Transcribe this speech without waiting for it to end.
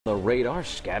The radar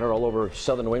scattered all over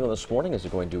southern New England this morning. Is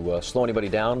it going to slow anybody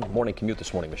down? Morning commute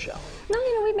this morning, Michelle. No,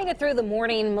 we made it through the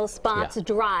morning, most spots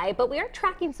dry, but we are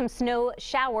tracking some snow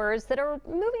showers that are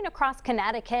moving across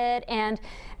Connecticut and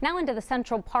now into the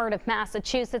central part of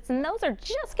Massachusetts, and those are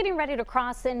just getting ready to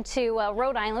cross into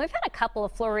Rhode Island. We've had a couple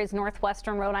of flurries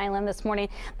northwestern Rhode Island this morning,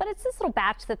 but it's this little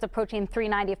batch that's approaching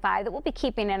 395 that we'll be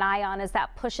keeping an eye on as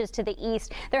that pushes to the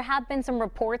east. There have been some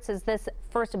reports as this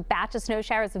first batch of snow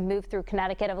showers have moved through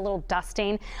Connecticut of a little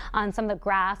dusting on some of the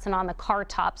grass and on the car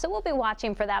top. So we'll be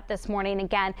watching for that this morning.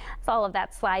 Again, as all of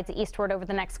that slides eastward over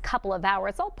the next couple of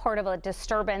hours, all part of a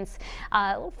disturbance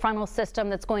frontal system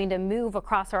that's going to move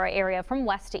across our area from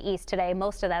west to east today.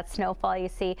 Most of that snowfall you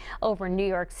see over New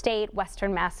York State,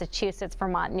 western Massachusetts,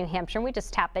 Vermont, New Hampshire. We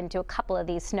just tap into a couple of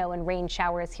these snow and rain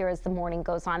showers here as the morning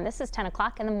goes on. This is 10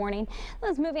 o'clock in the morning.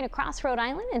 It's moving across Rhode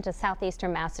Island into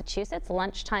southeastern Massachusetts.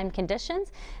 Lunchtime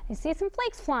conditions. You see some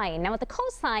flakes flying. Now at the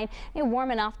coastline,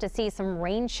 warm enough to see some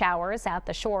rain showers at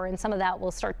the shore, and some of that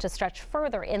will start to stretch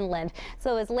further inland.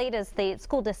 So as late as the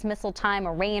school dismissal time,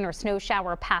 a rain or snow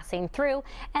shower passing through,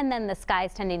 and then the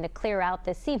skies tending to clear out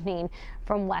this evening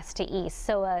from west to east.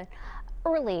 So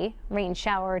early rain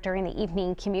shower during the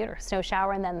evening commute or snow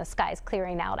shower, and then the skies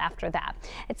clearing out after that.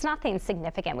 It's nothing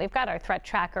significant. We've got our threat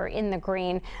tracker in the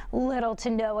green. Little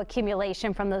to no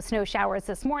accumulation from those snow showers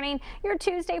this morning. Your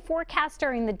Tuesday forecast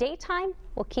during the daytime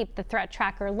will keep the threat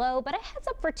tracker low, but a heads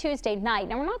up for Tuesday night.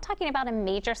 Now we're not talking about a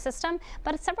major system,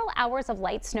 but several hours of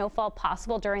light snowfall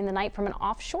possible during the night from an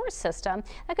offshore system.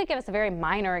 That could give us a very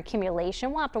minor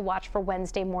accumulation. We'll have to watch for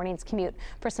Wednesday morning's commute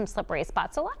for some slippery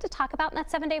spots. So a lot to talk about in that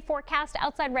 7-day forecast.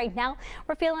 Outside right now,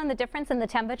 we're feeling the difference in the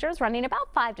temperatures, running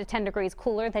about 5 to 10 degrees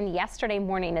cooler than yesterday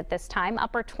morning at this time.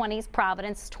 Upper 20s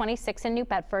Providence, 26 in New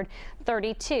Bedford,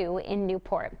 32 in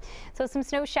Newport. So some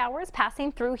snow showers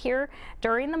passing through here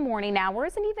during the morning hours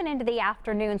and even into the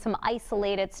afternoon. Some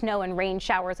isolated snow and rain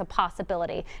showers a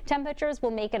possibility. Temperatures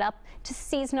will make it up to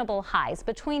seasonable highs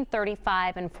between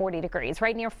 35 and 40 degrees,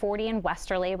 right near 40 in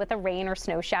Westerly with a rain or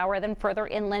snow shower. Then further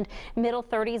inland, middle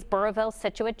 30s, Burrillville,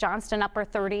 Situate, Johnston, upper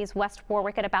 30s, West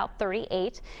Warwick at about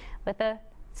 38 with a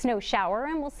snow shower,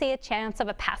 and we'll see a chance of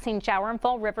a passing shower in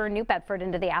Fall River, New Bedford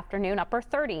into the afternoon, upper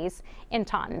 30s in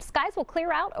Taunton. Skies will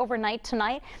clear out overnight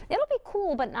tonight. It'll be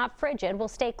cool but not frigid. We'll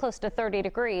stay close to 30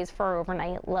 degrees for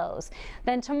overnight lows.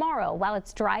 Then tomorrow, while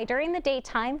it's dry during the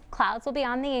daytime, clouds will be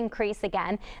on the increase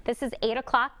again. This is 8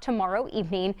 o'clock tomorrow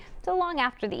evening. So long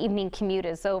after the evening commute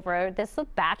is over, this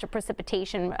batch of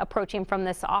precipitation approaching from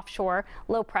this offshore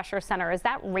low pressure center as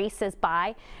that races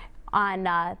by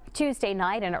on Tuesday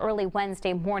night and early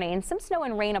Wednesday morning. Some snow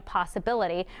and rain a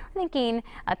possibility. We're thinking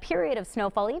a period of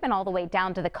snowfall even all the way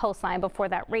down to the coastline before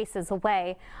that races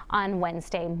away on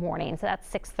Wednesday morning. So that's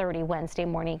 6:30 Wednesday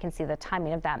morning. You can see the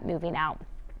timing of that moving out.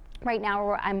 Right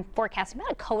now, I'm forecasting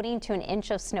about a coating to an inch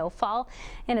of snowfall,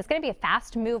 and it's going to be a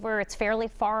fast mover. It's fairly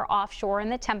far offshore,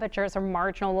 and the temperatures are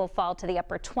marginal. Will fall to the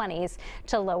upper 20s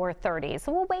to lower 30s.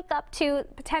 So we'll wake up to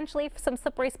potentially some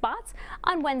slippery spots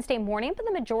on Wednesday morning, but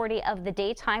the majority of the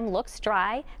daytime looks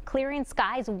dry. Clearing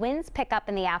skies, winds pick up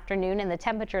in the afternoon, and the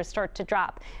temperatures start to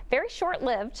drop. Very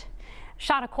short-lived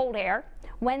shot of cold air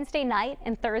Wednesday night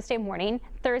and Thursday morning.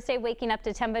 Thursday waking up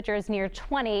to temperatures near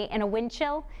 20 and a wind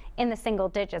chill in the single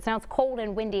digits. Now it's cold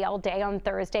and windy all day on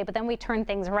Thursday, but then we turn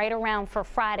things right around for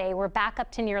Friday. We're back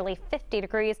up to nearly 50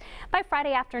 degrees by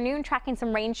Friday afternoon, tracking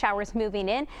some rain showers moving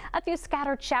in, a few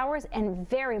scattered showers, and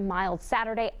very mild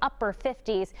Saturday, upper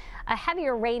 50s. A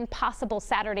heavier rain possible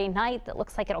Saturday night that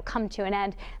looks like it'll come to an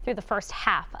end through the first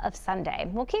half of Sunday.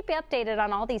 We'll keep you updated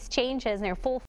on all these changes and your full